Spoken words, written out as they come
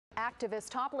activists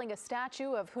toppling a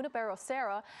statue of Junipero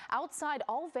Serra outside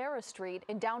Olvera Street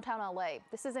in downtown LA.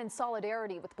 This is in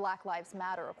solidarity with Black Lives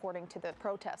Matter, according to the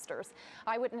protesters.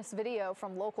 Eyewitness video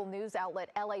from local news outlet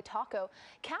LA Taco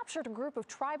captured a group of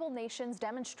tribal nations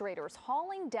demonstrators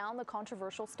hauling down the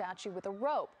controversial statue with a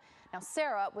rope. Now,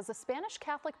 Serra was a Spanish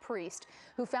Catholic priest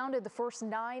who founded the first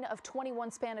 9 of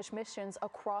 21 Spanish missions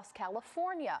across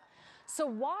California. So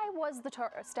why was the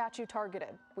statue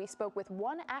targeted? We spoke with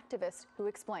one activist who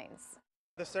explains.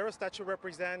 The Serra statue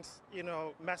represents,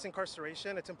 mass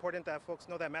incarceration. It's important that folks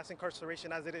know that mass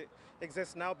incarceration as it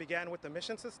exists now began with the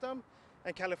mission system,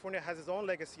 and California has its own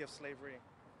legacy of slavery.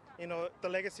 The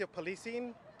legacy of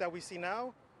policing that we see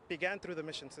now began through the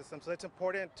mission system. So it's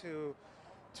important to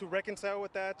reconcile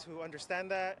with that, to understand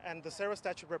that, and the Serra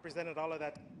statue represented all of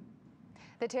that.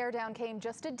 The teardown came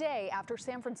just a day after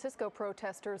San Francisco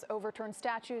protesters overturned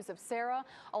statues of Serra,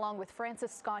 along with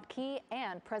Francis Scott Key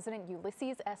and President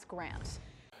Ulysses S. Grant.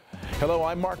 Hello,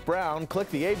 I'm Mark Brown. Click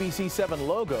the ABC7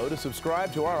 logo to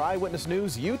subscribe to our Eyewitness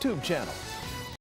News YouTube channel.